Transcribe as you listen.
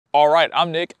All right,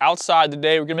 I'm Nick, outside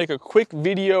today. We're gonna make a quick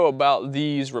video about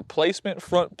these replacement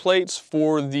front plates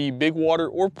for the Bigwater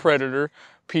or Predator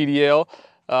PDL.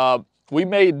 We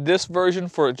made this version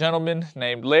for a gentleman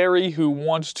named Larry who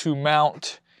wants to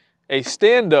mount a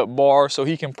stand-up bar so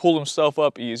he can pull himself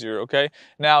up easier, okay?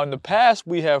 Now, in the past,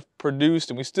 we have produced,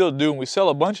 and we still do, and we sell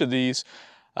a bunch of these,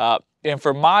 and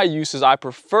for my uses, I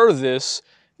prefer this.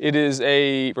 It is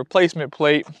a replacement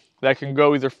plate that can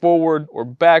go either forward or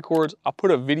backwards. I'll put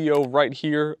a video right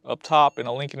here up top and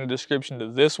a link in the description to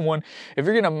this one. If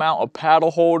you're gonna mount a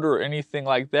paddle holder or anything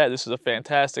like that, this is a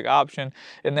fantastic option.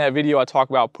 In that video, I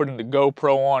talk about putting the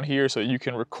GoPro on here so you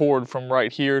can record from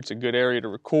right here. It's a good area to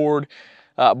record.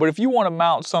 But if you wanna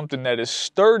mount something that is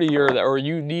sturdier or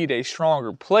you need a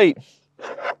stronger plate,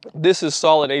 this is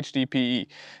solid HDPE.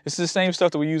 It's the same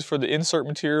stuff that we use for the insert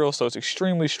material, so it's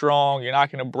extremely strong. You're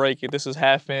not gonna break it. This is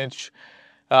 1/2 inch.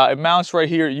 It mounts right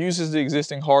here. It uses the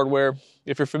existing hardware.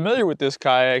 If you're familiar with this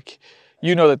kayak,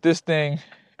 you know that this thing,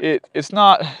 it's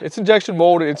injection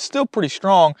molded. It's still pretty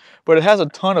strong, but it has a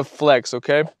ton of flex,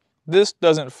 okay? This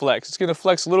doesn't flex. It's gonna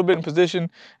flex a little bit in position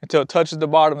until it touches the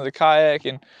bottom of the kayak,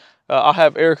 and I'll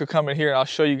have Erica come in here and I'll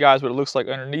show you guys what it looks like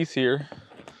underneath here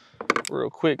real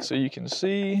quick so you can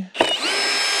see.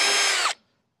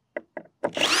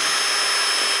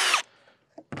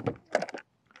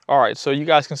 All right, so you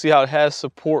guys can see how it has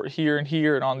support here and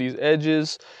here and on these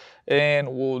edges. And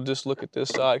we'll just look at this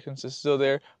side since it's still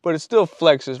there, but it still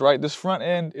flexes, right? This front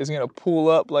end is gonna pull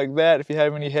up like that if you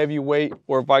have any heavy weight,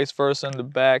 or vice versa in the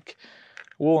back.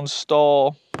 We'll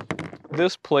install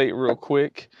this plate real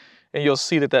quick and you'll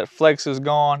see that that flex is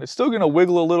gone. It's still gonna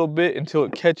wiggle a little bit until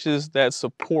it catches that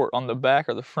support on the back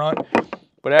or the front.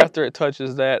 But after it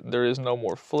touches that, there is no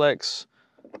more flex.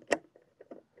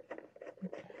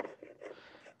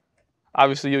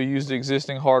 Obviously, you'll use the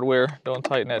existing hardware. Don't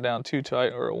tighten that down too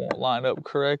tight or it won't line up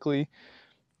correctly.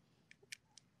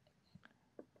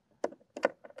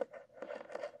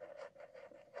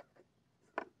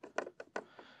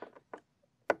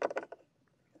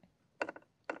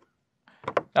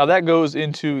 Now that goes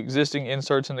into existing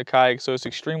inserts in the kayak, so it's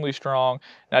extremely strong.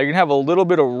 Now you're gonna have a little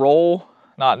bit of roll,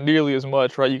 not nearly as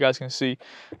much, right? You guys can see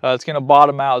it's gonna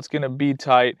bottom out, it's gonna be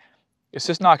tight. It's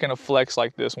just not gonna flex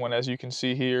like this one, as you can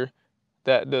see here.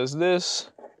 That does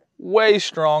this, way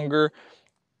stronger.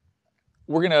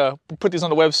 We're gonna put these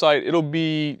on the website.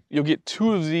 You'll get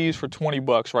 2 of these for 20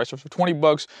 bucks, right? So for 20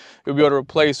 bucks, you'll be able to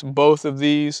replace both of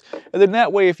these. And then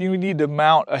that way, if you need to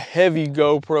mount a heavy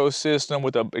GoPro system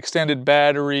with an extended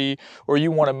battery, or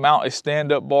you wanna mount a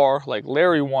stand-up bar like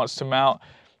Larry wants to mount,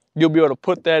 you'll be able to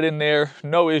put that in there,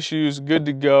 no issues, good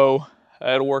to go.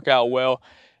 It'll work out well.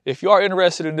 If you are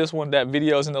interested in this one, that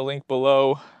video is in the link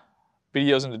below.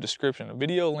 Video's in the description. The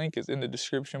video link is in the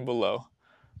description below.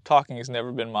 Talking has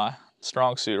never been my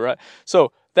strong suit, right?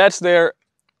 So that's there.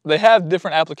 They have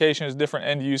different applications, different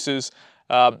end uses.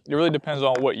 It really depends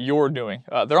on what you're doing.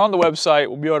 They're on the website.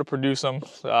 We'll be able to produce them.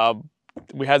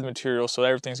 We have the material, so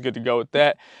everything's good to go with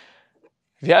that.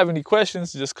 If you have any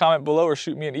questions, just comment below or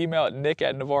shoot me an email at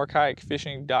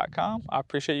nick@navarrekayakfishing.com. I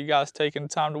appreciate you guys taking the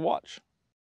time to watch.